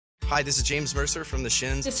Hi, this is James Mercer from The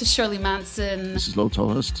Shins. This is Shirley Manson. This is Lo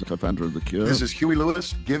Tolhurst, co-founder of The Cure. This is Huey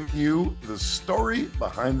Lewis giving you the story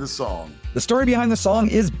behind the song. The Story Behind the Song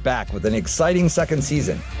is back with an exciting second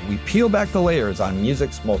season. We peel back the layers on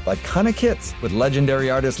music's most iconic hits with legendary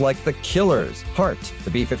artists like The Killers, Heart, the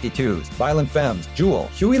B-52s, Violent Femmes, Jewel,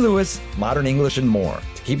 Huey Lewis, Modern English, and more.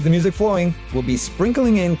 To keep the music flowing, we'll be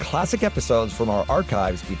sprinkling in classic episodes from our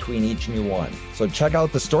archives between each new one. So check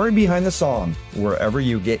out The Story Behind the Song wherever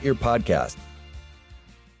you get your podcast.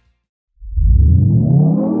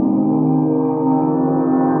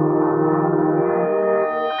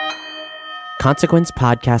 Consequence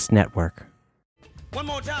Podcast Network. One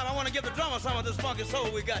more time, I want to give the drummer some of this funky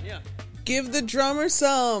soul we got here. Give the drummer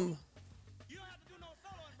some.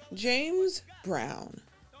 James Brown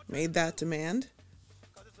made that demand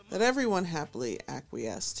that everyone happily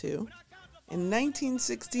acquiesced to in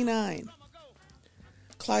 1969.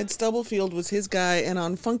 Clyde Stubblefield was his guy, and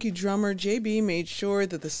on Funky Drummer, JB made sure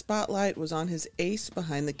that the spotlight was on his ace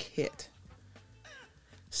behind the kit.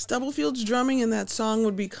 Stubblefield's drumming in that song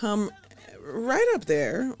would become right up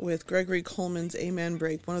there with Gregory Coleman's Amen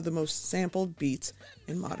Break, one of the most sampled beats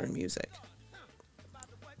in modern music.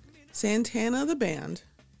 Santana, the band,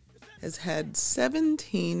 has had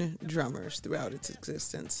 17 drummers throughout its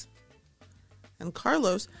existence. And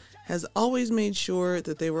Carlos has always made sure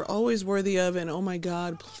that they were always worthy of, and oh my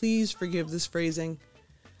God, please forgive this phrasing,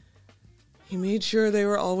 he made sure they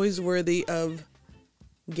were always worthy of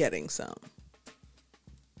getting some.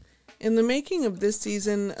 In the making of this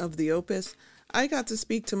season of the Opus, I got to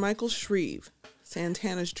speak to Michael Shreve,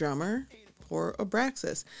 Santana's drummer for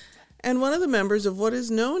Abraxas, and one of the members of what is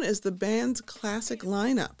known as the band's classic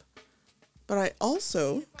lineup. But I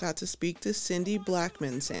also got to speak to Cindy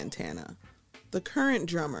Blackman Santana, the current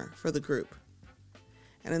drummer for the group.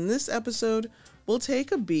 And in this episode, we'll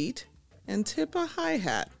take a beat and tip a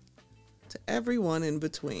hi-hat to everyone in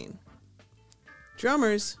between.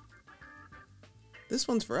 Drummers, this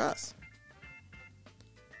one's for us.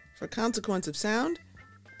 For Consequence of Sound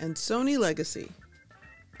and Sony Legacy,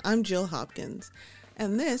 I'm Jill Hopkins,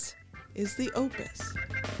 and this is The Opus.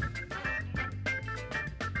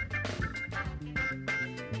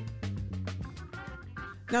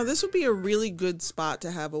 Now, this would be a really good spot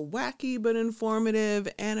to have a wacky but informative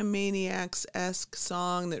Animaniacs-esque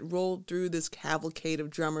song that rolled through this cavalcade of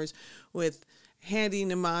drummers with handy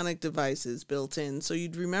mnemonic devices built in, so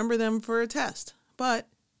you'd remember them for a test. But,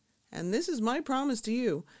 and this is my promise to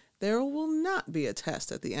you, there will not be a test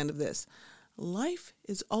at the end of this. Life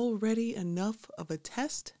is already enough of a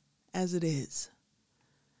test as it is.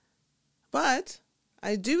 But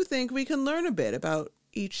I do think we can learn a bit about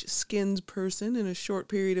each Skins person in a short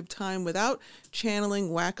period of time without channeling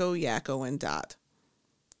Wacko, Yakko, and Dot.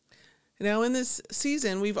 Now, in this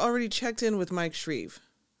season, we've already checked in with Mike Shreve,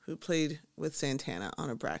 who played with Santana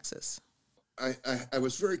on Abraxas. I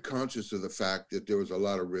was very conscious of the fact that there was a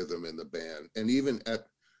lot of rhythm in the band, and even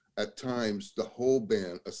at times the whole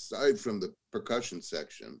band, aside from the percussion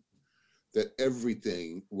section, that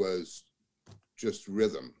everything was just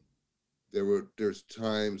rhythm. There's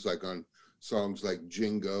times like on songs like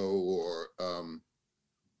Jingo or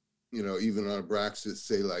even on Abraxas,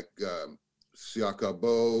 say like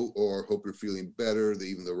Siakabo or Hope You're Feeling Better,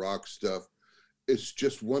 even the rock stuff. It's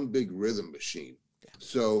just one big rhythm machine.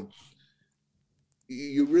 So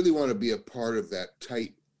you really want to be a part of that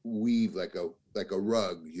tight weave, like a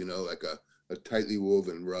rug, like a tightly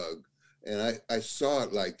woven rug. And I saw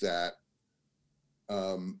it like that.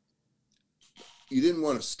 You didn't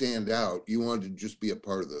want to stand out. You wanted to just be a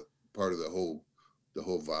part of the whole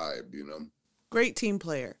vibe, Great team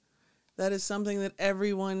player. That is something that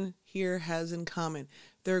everyone here has in common.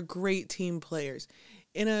 They're great team players.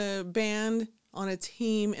 In a band, on a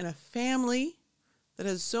team, in a family that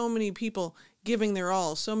has so many people giving their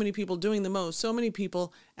all, so many people doing the most, so many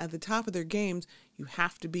people at the top of their games, you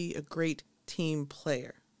have to be a great team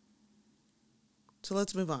player. So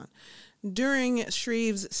let's move on. During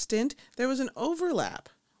Shreve's stint, there was an overlap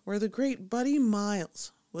where the great Buddy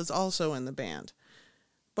Miles was also in the band.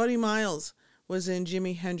 Buddy Miles was in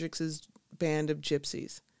Jimi Hendrix's band of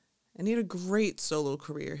Gypsies, and he had a great solo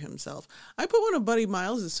career himself. I put one of Buddy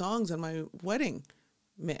Miles' songs on my wedding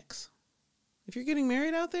mix. If you're getting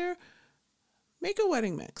married out there, make a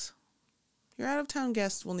wedding mix. Your out-of-town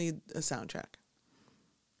guests will need a soundtrack.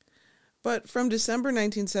 But from December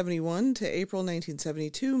 1971 to April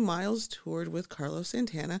 1972, Miles toured with Carlos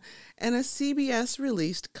Santana, and a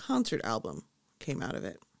CBS-released concert album came out of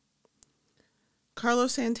it.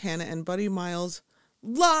 Carlos Santana and Buddy Miles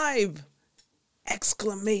live!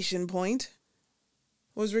 Exclamation point!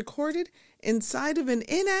 Was recorded inside of an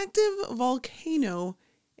inactive volcano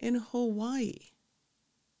in Hawaii.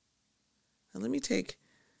 Now let me take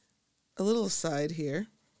a little aside here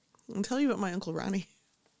and tell you about my Uncle Ronnie.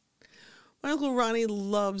 My Uncle Ronnie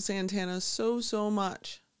loves Santana so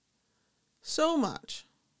much. So much.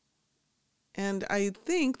 And I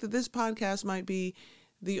think that this podcast might be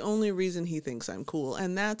the only reason he thinks I'm cool,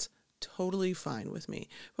 and that's totally fine with me.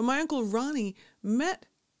 But my Uncle Ronnie met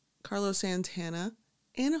Carlos Santana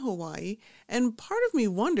in Hawaii, and part of me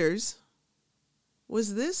wonders,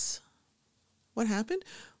 was this what happened?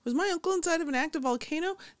 Was my uncle inside of an active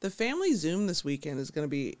volcano? The family Zoom this weekend is going to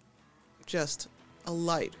be just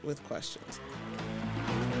alight with questions.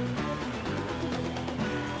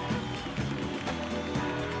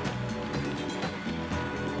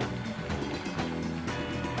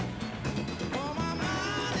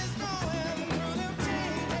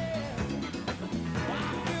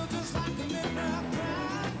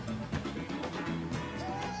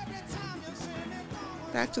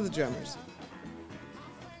 Back to the drummers.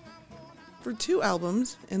 For 2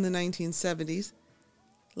 albums in the 1970s,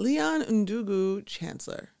 Leon Ndugu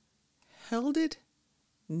Chancellor held it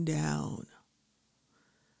down.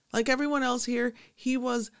 Like everyone else here, he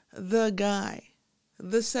was the guy,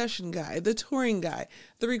 the session guy, the touring guy,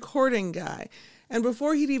 the recording guy. And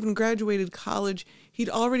before he'd even graduated college, he'd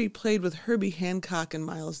already played with Herbie Hancock and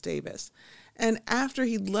Miles Davis. And after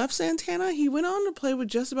he'd left Santana, he went on to play with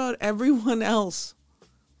just about everyone else.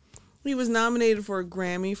 He was nominated for a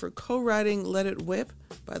Grammy for co-writing Let It Whip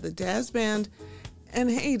by the Dazz Band. And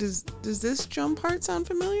hey, does this drum part sound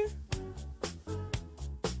familiar?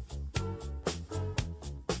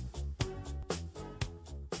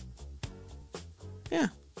 Yeah,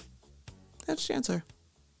 that's Chancellor.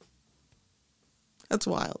 That's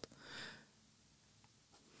wild.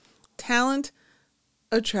 Talent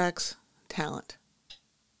attracts talent,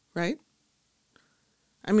 right?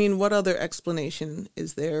 I mean, what other explanation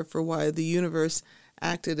is there for why the universe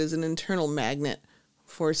acted as an internal magnet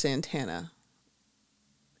for Santana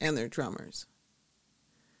and their drummers?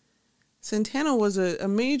 Santana was a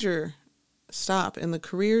major stop in the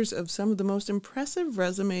careers of some of the most impressive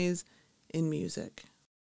resumes in music.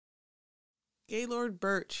 Gaylord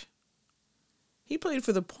Birch. He played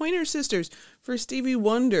for the Pointer Sisters, for Stevie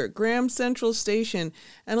Wonder, Graham Central Station,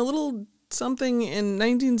 and a little something in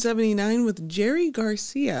 1979 with Jerry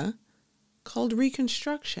Garcia called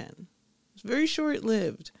Reconstruction. It was very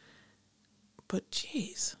short-lived. But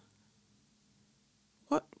geez,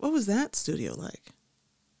 what was that studio like?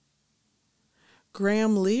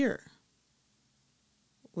 Graham Lear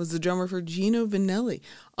was the drummer for Gino Vanelli,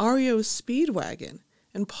 REO Speedwagon,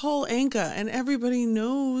 and Paul Anka, and everybody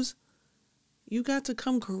knows you got to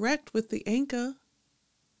come correct with the Anka.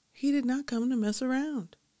 He did not come to mess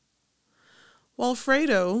around.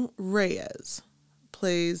 Walfredo Reyes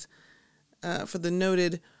plays for the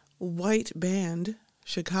noted white band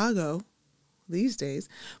Chicago these days,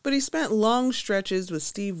 but he spent long stretches with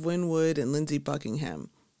Steve Winwood and Lindsey Buckingham,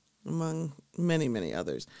 among many, many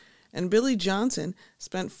others. And Billy Johnson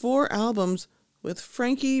spent 4 albums with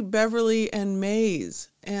Frankie, Beverly, and Mays.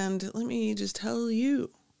 And let me just tell you,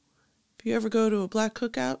 if you ever go to a black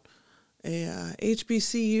cookout, a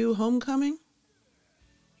HBCU homecoming,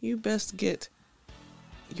 you best get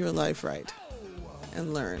your life right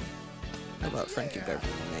and learn about Frankie,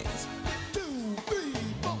 Beverly, and Mays.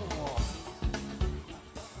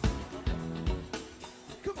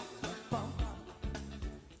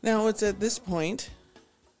 Now it's at this point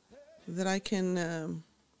that I can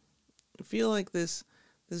feel like this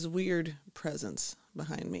weird presence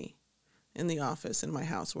behind me in the office in my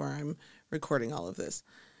house where I'm recording all of this.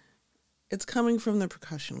 It's coming from the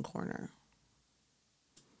percussion corner.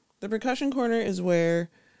 The percussion corner is where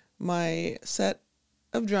my set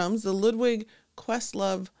of drums, the Ludwig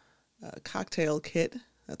Questlove cocktail kit,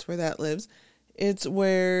 that's where that lives. It's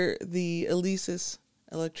where the Alesis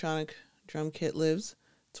electronic drum kit lives.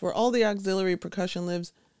 It's where all the auxiliary percussion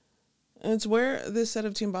lives. And it's where this set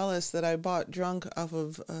of timbales that I bought drunk off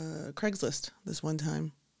of Craigslist this one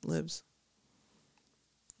time lives.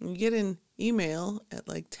 You get an email at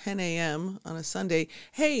like 10 a.m. on a Sunday.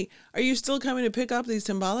 Hey, are you still coming to pick up these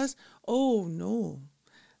timbales? Oh, no.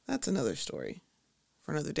 That's another story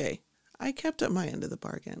for another day. I kept up my end of the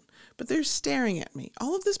bargain, but they're staring at me.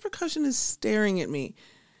 All of this percussion is staring at me.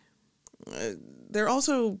 They're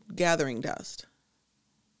also gathering dust.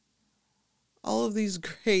 All of these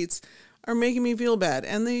grates are making me feel bad,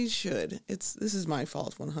 and they should. This is my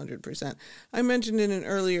fault 100%. I mentioned in an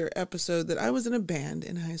earlier episode that I was in a band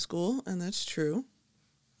in high school, and that's true.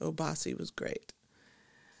 Oh, Bossy was great.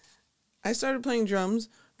 I started playing drums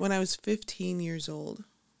when I was 15 years old.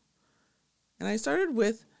 And I started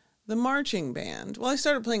with the marching band. Well, I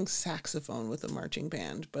started playing saxophone with the marching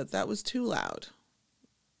band, but that was too loud.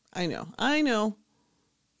 I know.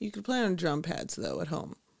 You could play on drum pads, though, at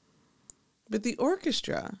home. But the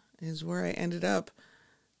orchestra is where I ended up.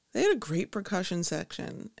 They had a great percussion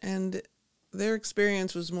section, and their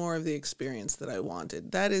experience was more of the experience that I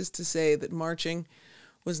wanted. That is to say that marching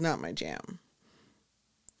was not my jam.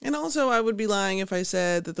 And also, I would be lying if I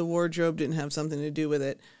said that the wardrobe didn't have something to do with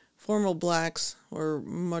it. Formal blacks were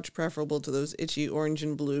much preferable to those itchy orange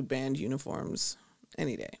and blue band uniforms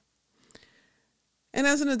any day. And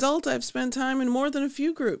as an adult, I've spent time in more than a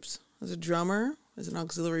few groups. As a drummer, as an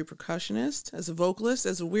auxiliary percussionist, as a vocalist,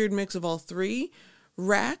 as a weird mix of all three.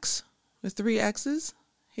 Rax, with 3 X's.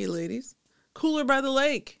 Hey, ladies. Cooler by the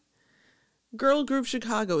Lake. Girl Group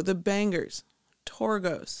Chicago, The Bangers,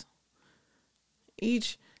 Torgos.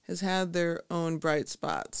 Each has had their own bright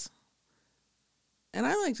spots. And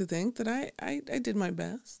I like to think that I did my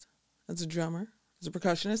best as a drummer, as a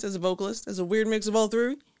percussionist, as a vocalist, as a weird mix of all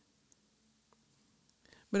three.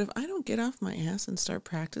 But if I don't get off my ass and start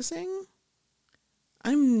practicing,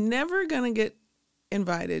 I'm never going to get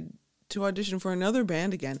invited to audition for another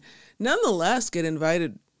band again. Nonetheless, get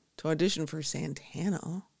invited to audition for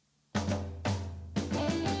Santana.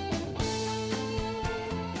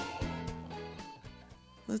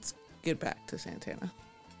 Let's get back to Santana.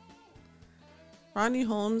 Ronnie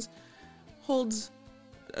Holmes holds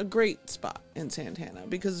a great spot in Santana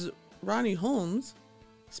because Ronnie Holmes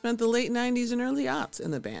spent the late 90s and early aughts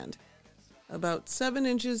in the band, about 7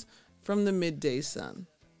 inches from the midday sun.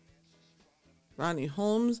 Ronnie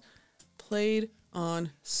Holmes played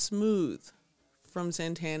on Smooth from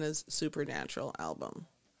Santana's Supernatural album.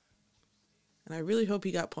 And I really hope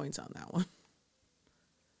he got points on that one.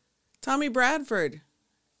 Tommy Bradford,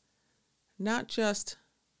 not just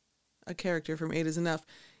a character from 8 is Enough.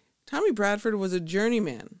 Tommy Bradford was a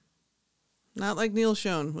journeyman. Not like Neil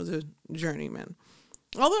Schon was a journeyman.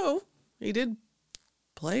 Although, he did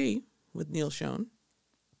play with Neil Schon.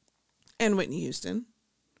 And Whitney Houston.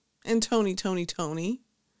 And Tony.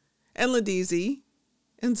 And Ledisi.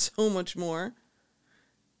 And so much more.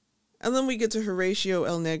 And then we get to Horatio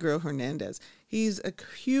El Negro Hernandez. He's a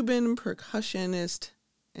Cuban percussionist.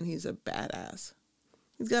 And he's a badass.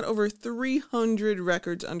 He's got over 300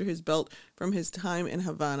 records under his belt from his time in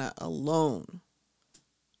Havana alone.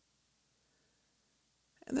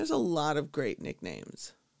 And there's a lot of great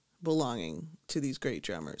nicknames belonging to these great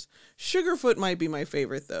drummers. Sugarfoot might be my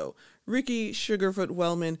favorite, though. Ricky Sugarfoot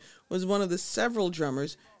Wellman was one of the several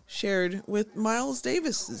drummers shared with Miles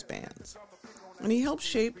Davis's bands. And he helped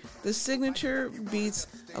shape the signature beats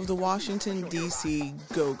of the Washington, D.C.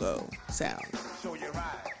 go-go sound.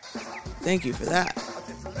 Thank you for that.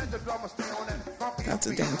 That's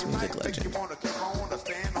a dance music legend.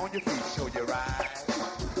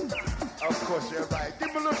 Of course you're right. Give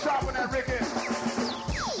me a little sharp on that, Ricky.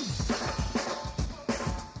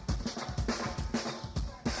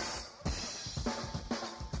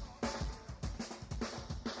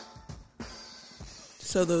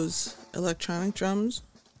 So those electronic drums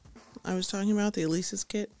I was talking about, the Elisa's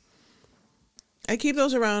kit, I keep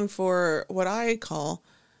those around for what I call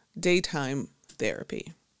daytime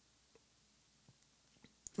therapy.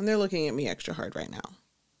 And they're looking at me extra hard right now.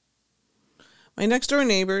 My next door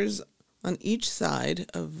neighbors on each side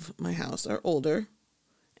of my house are older,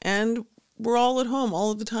 and we're all at home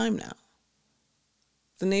all of the time now.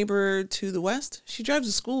 The neighbor to the west, she drives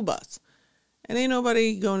a school bus, and ain't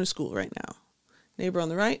nobody going to school right now. Neighbor on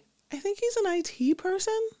the right, I think he's an IT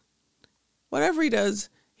person. Whatever he does,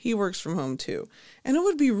 he works from home too. And it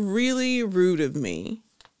would be really rude of me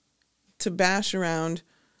to bash around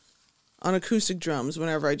on acoustic drums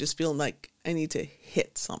whenever I just feel like I need to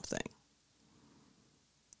hit something.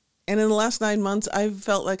 And in the last 9 months, I've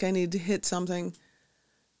felt like I need to hit something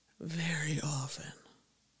very often.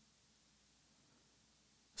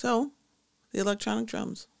 So, the electronic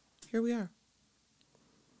drums, here we are.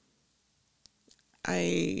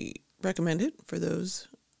 I recommend it for those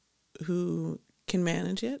who can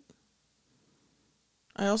manage it.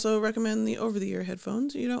 I also recommend the over-the-ear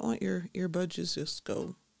headphones. You don't want your earbuds just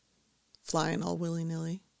go flying all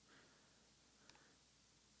willy-nilly.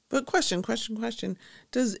 But question.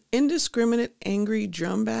 Does indiscriminate angry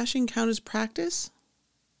drum bashing count as practice?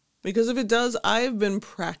 Because if it does, I've been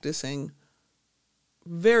practicing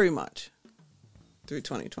very much through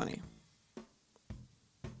 2020.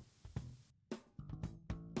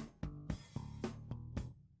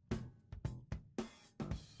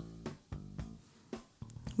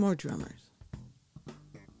 More drummers.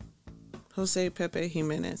 Jose Pepe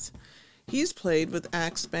Jimenez. He's played with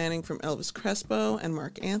acts spanning from Elvis Crespo and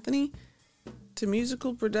Mark Anthony to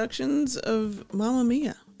musical productions of Mamma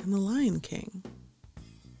Mia and The Lion King.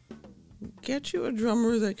 Get you a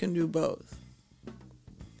drummer that can do both.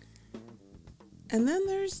 And then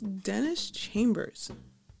there's Dennis Chambers.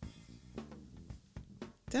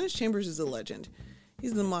 Dennis Chambers is a legend. He's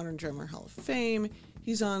in the Modern Drummer Hall of Fame.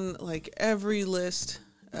 He's on like every list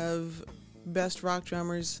of best rock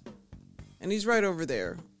drummers. And he's right over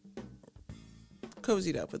there,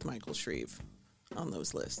 cozied up with Michael Shreve on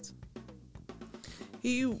those lists.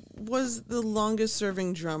 He was the longest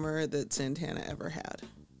serving drummer that Santana ever had.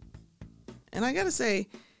 And I gotta say,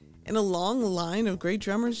 in a long line of great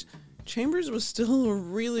drummers, Chambers was still a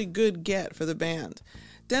really good get for the band.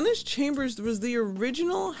 Dennis Chambers was the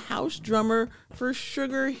original house drummer for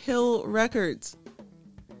Sugar Hill Records.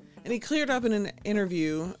 And he cleared up in an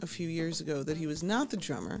interview a few years ago that he was not the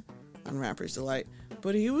drummer on Rapper's Delight,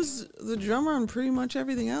 but he was the drummer on pretty much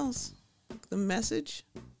everything else. Like The Message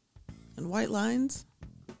and White Lines.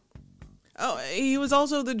 Oh, he was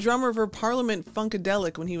also the drummer for Parliament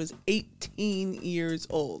Funkadelic when he was 18 years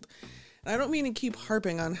old. And I don't mean to keep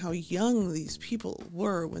harping on how young these people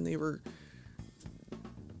were when they were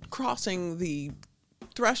crossing the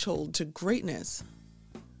threshold to greatness.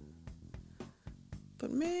 But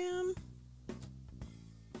man,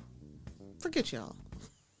 forget y'all.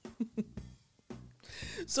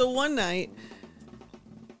 So one night,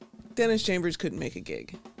 Dennis Chambers couldn't make a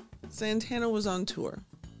gig. Santana was on tour.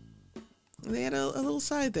 They had a little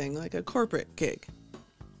side thing, like a corporate gig.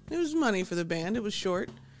 It was money for the band. It was short.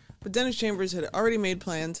 But Dennis Chambers had already made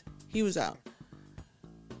plans. He was out.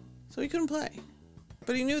 So he couldn't play.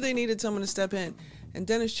 But he knew they needed someone to step in. And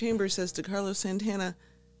Dennis Chambers says to Carlos Santana,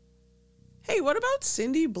 "Hey, what about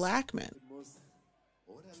Cindy Blackman?"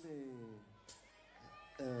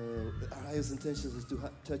 Our highest intention is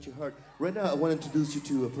to touch your heart. Right now, I want to introduce you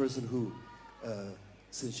to a person who,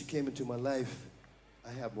 since she came into my life,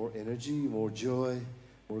 I have more energy, more joy,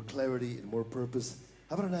 more clarity, and more purpose.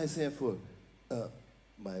 How about a nice hand for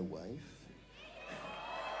my wife?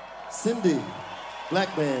 Cindy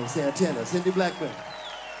Blackman Santana. Cindy Blackman.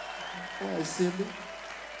 Hi, Cindy.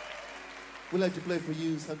 We'd like to play for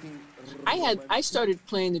you something. I started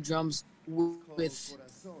playing the drums with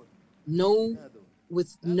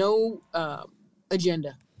no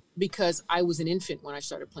agenda, because I was an infant when I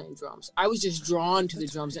started playing drums. I was just drawn to the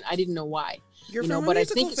drums, and I didn't know why. But I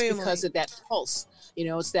think it's because of that pulse.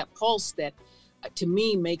 It's that pulse that, to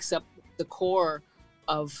me, makes up the core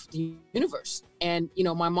of the universe. And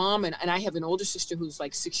my mom and I have an older sister who's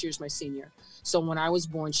like 6 years my senior. So when I was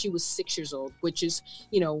born, she was 6 years old, which is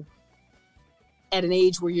at an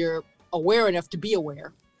age where you're aware enough to be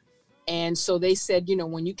aware. And so they said,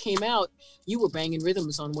 when you came out, you were banging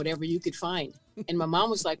rhythms on whatever you could find. And my mom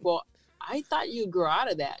was like, "Well, I thought you'd grow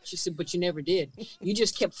out of that." She said, "But you never did. You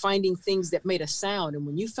just kept finding things that made a sound. And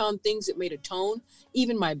when you found things that made a tone,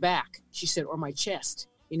 even my back," she said, "or my chest,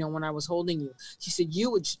 when I was holding you," she said, "you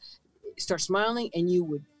would start smiling and you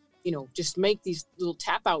would, just make these little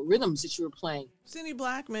tap out rhythms that you were playing." Cindy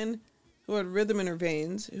Blackman, who had rhythm in her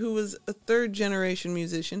veins, who was a third-generation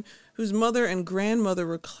musician, whose mother and grandmother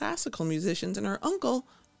were classical musicians, and her uncle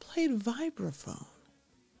played vibraphone.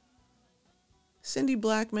 Cindy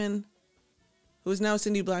Blackman, who is now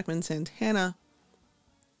Cindy Blackman Santana,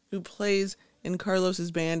 who plays in Carlos's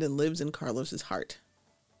band and lives in Carlos's heart.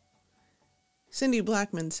 Cindy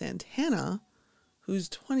Blackman Santana, whose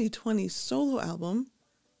 2020 solo album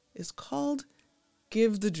is called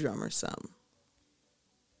Give the Drummer Some.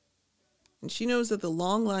 And she knows that the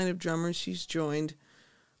long line of drummers she's joined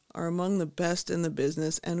are among the best in the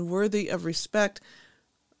business and worthy of respect.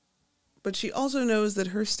 But she also knows that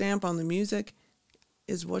her stamp on the music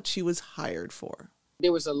is what she was hired for.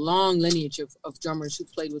 There was a long lineage of drummers who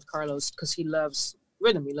played with Carlos because he loves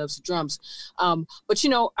rhythm. He loves the drums. But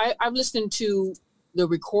I've listened to the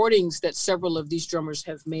recordings that several of these drummers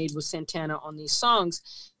have made with Santana on these songs.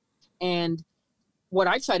 And what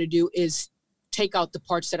I try to do is take out the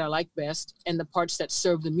parts that I like best and the parts that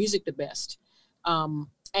serve the music the best. And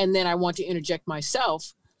then I want to interject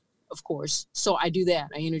myself, of course. So I do that.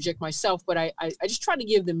 I interject myself, but I just try to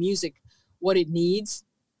give the music what it needs.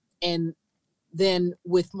 And then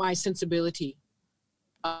with my sensibility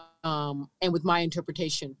and with my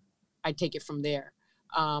interpretation, I take it from there.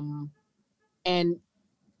 And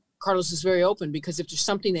Carlos is very open, because if there's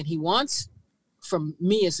something that he wants from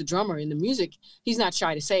me as a drummer in the music, he's not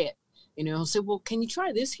shy to say it. He'll say, "Well, can you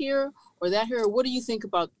try this here or that here? Or what do you think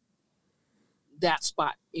about that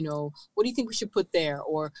spot? What do you think we should put there?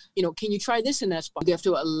 Or, can you try this in that spot?" You have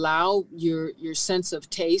to allow your sense of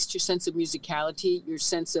taste, your sense of musicality, your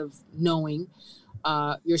sense of knowing,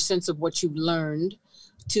 your sense of what you've learned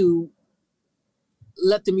to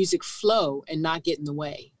let the music flow and not get in the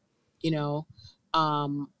way, you know.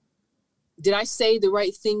 Did I say the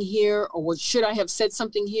right thing here, or should I have said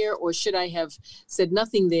something here, or should I have said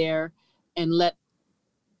nothing there and let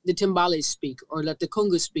the timbales speak, or let the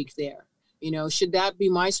conga speak there? You know, should that be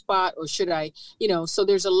my spot, or should I, you know? So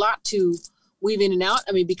there's a lot to weave in and out.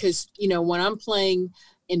 I mean, because, you know, when I'm playing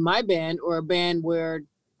in my band, or a band where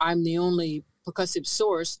I'm the only percussive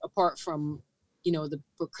source, apart from, you know, the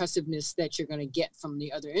percussiveness that you're going to get from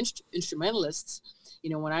the other instrumentalists, you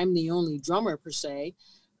know, when I'm the only drummer per se,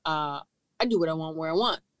 I do what I want, where I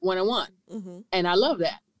want, when I want. Mm-hmm. And I love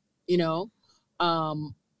that, you know.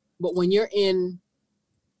 But when you're in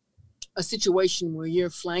a situation where you're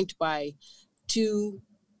flanked by two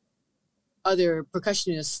other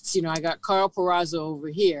percussionists, you know, I got Carl Peraza over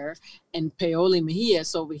here and Paoli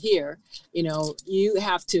Mejias over here, you know, you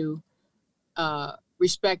have to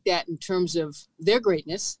respect that in terms of their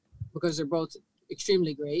greatness, because they're both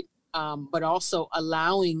extremely great, but also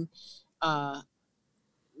allowing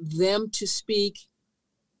them to speak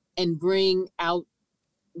and bring out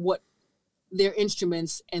what their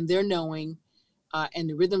instruments and their knowing and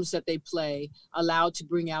the rhythms that they play allowed to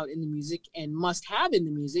bring out in the music and must have in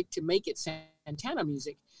the music to make it Santana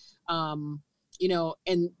music. You know,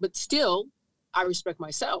 but still I respect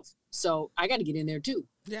myself. So I got to get in there too.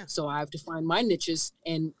 Yeah. So I have to find my niches,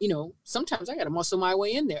 and, you know, sometimes I got to muscle my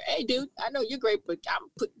way in there. Hey dude, I know you're great, but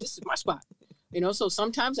this is my spot. You know, so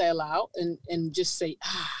sometimes I allow and just say,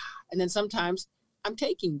 and then sometimes I'm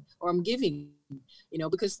taking or I'm giving, you know,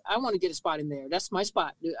 because I want to get a spot in there. That's my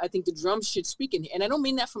spot. I think the drums should speak in here. And I don't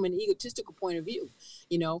mean that from an egotistical point of view,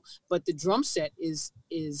 you know, but the drum set is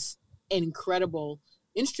an incredible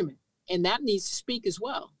instrument, and that needs to speak as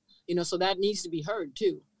well, you know, so that needs to be heard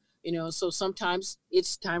too, you know. So sometimes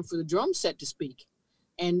it's time for the drum set to speak,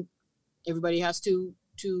 and everybody has to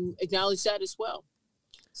acknowledge that as well.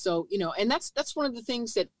 So, you know, and that's one of the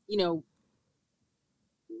things that, you know,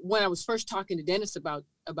 when I was first talking to Dennis about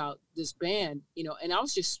this band, you know, and I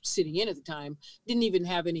was just sitting in at the time, didn't even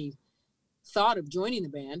have any thought of joining the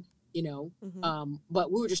band, you know, Mm-hmm. but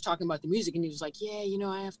we were just talking about the music, and he was like, yeah, you know,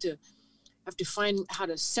 I have to find how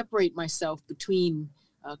to separate myself between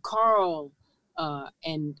Carl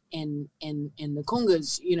and the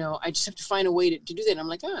congas, you know. I just have to find a way to do that. And I'm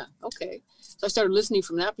like, okay. So I started listening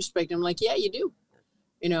from that perspective. I'm like, yeah, you do.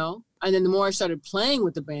 You know, and then the more I started playing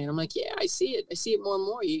with the band, I'm like, yeah, I see it more and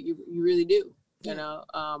more. You really do, you know.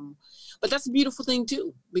 But that's a beautiful thing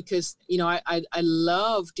too, because, you know, I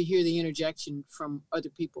love to hear the interjection from other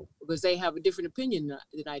people, because they have a different opinion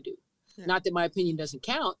than I do. Yeah. Not that my opinion doesn't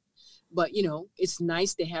count, but, you know, it's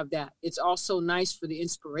nice to have that. It's also nice for the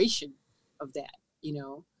inspiration of that, you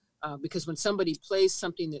know, because when somebody plays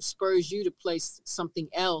something that spurs you to play something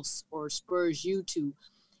else, or spurs you to,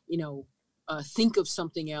 you know, think of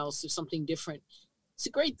something else or something different, it's a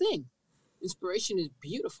great thing. Inspiration is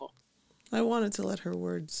beautiful. I wanted to let her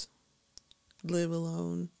words live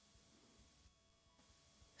alone.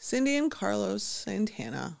 Cindy and Carlos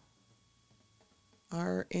Santana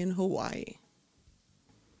are in Hawaii.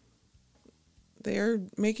 They're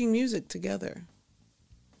making music together.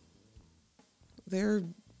 They're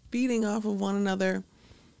feeding off of one another,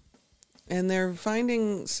 and they're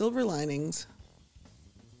finding silver linings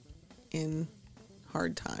in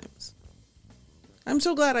hard times. I'm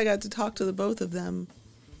so glad I got to talk to the both of them.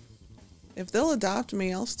 If they'll adopt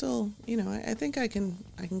me, I'll still, you know, I think I can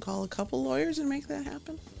call a couple lawyers and make that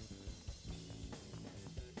happen.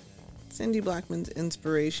 Cindy Blackman's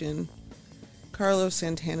inspiration, Carlos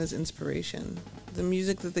Santana's inspiration, the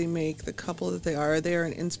music that they make, the couple that they are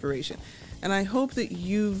an inspiration. And I hope that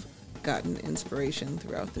you've gotten inspiration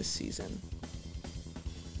throughout this season.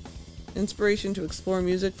 Inspiration to explore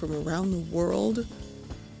music from around the world.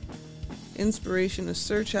 Inspiration to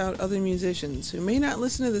search out other musicians who may not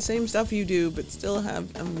listen to the same stuff you do, but still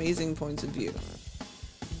have amazing points of view.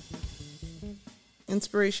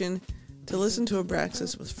 Inspiration to listen to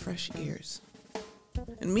Abraxas with fresh ears.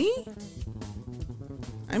 And me?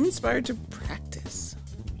 I'm inspired to practice.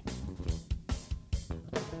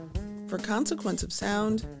 For Consequence of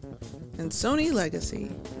Sound and Sony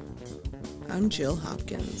Legacy, I'm Jill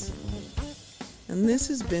Hopkins. And this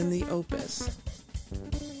has been The Opus.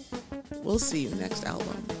 We'll see you next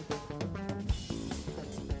album.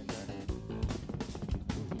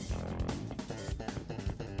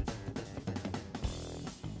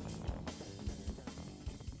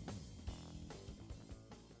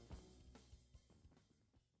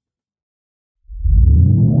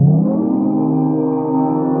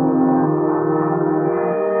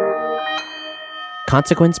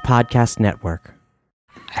 Consequence Podcast Network.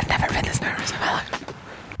 I've never been this nervous in my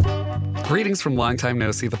life. Greetings from Longtime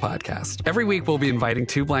No See the podcast. Every week we'll be inviting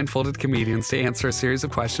two blindfolded comedians to answer a series of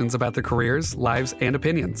questions about their careers, lives, and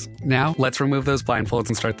opinions. Now, let's remove those blindfolds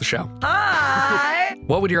and start the show. Hi!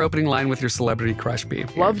 What would your opening line with your celebrity crush be?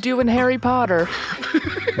 Loved you in Harry Potter.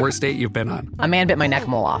 Worst date you've been on? A man bit my neck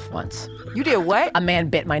mole off once. You did what? A man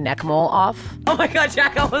bit my neck mole off. Oh my God,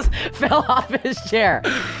 Jack almost fell off his chair.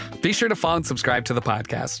 Be sure to follow and subscribe to the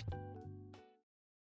podcast.